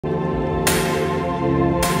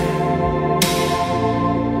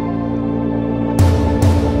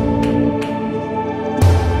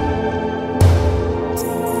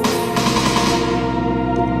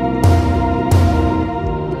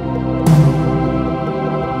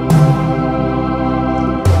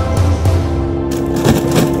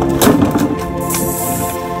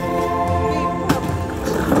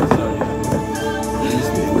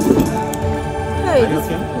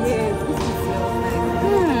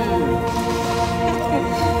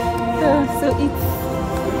So it's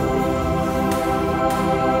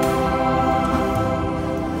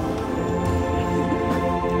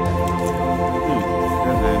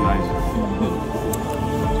that's very nice.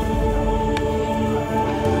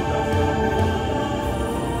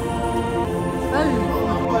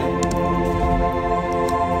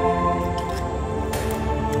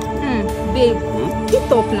 Babe,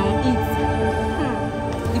 eat up now, eat.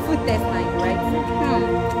 The food tastes nice, right?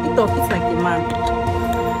 Eat up, eat like a man.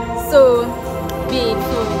 So, babe,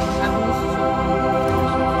 so I miss you.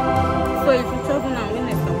 So if you travel now, when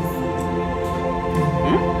next are we seeing?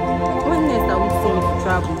 When next are we seeing if you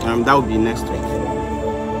travel? That will be next week.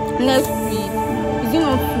 Next week. Is it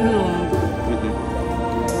not too long?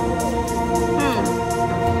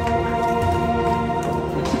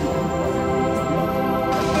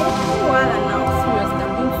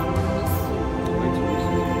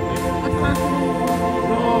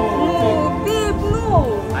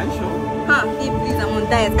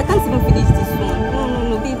 I can't even finish this one.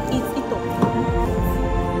 No, babe, eat up.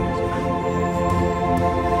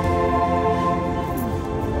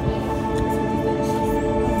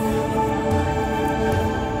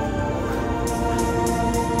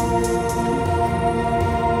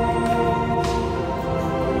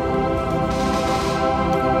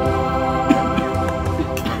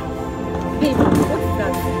 Babe, what is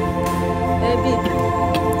that? Babe,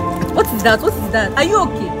 what is that? What is that? Are you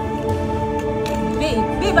okay?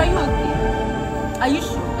 Babe, are you okay? Are you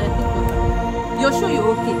sure? You're sure you're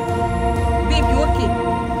okay? Babe, you okay?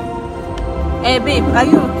 Babe, are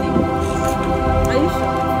you okay? Are you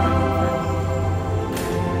sure?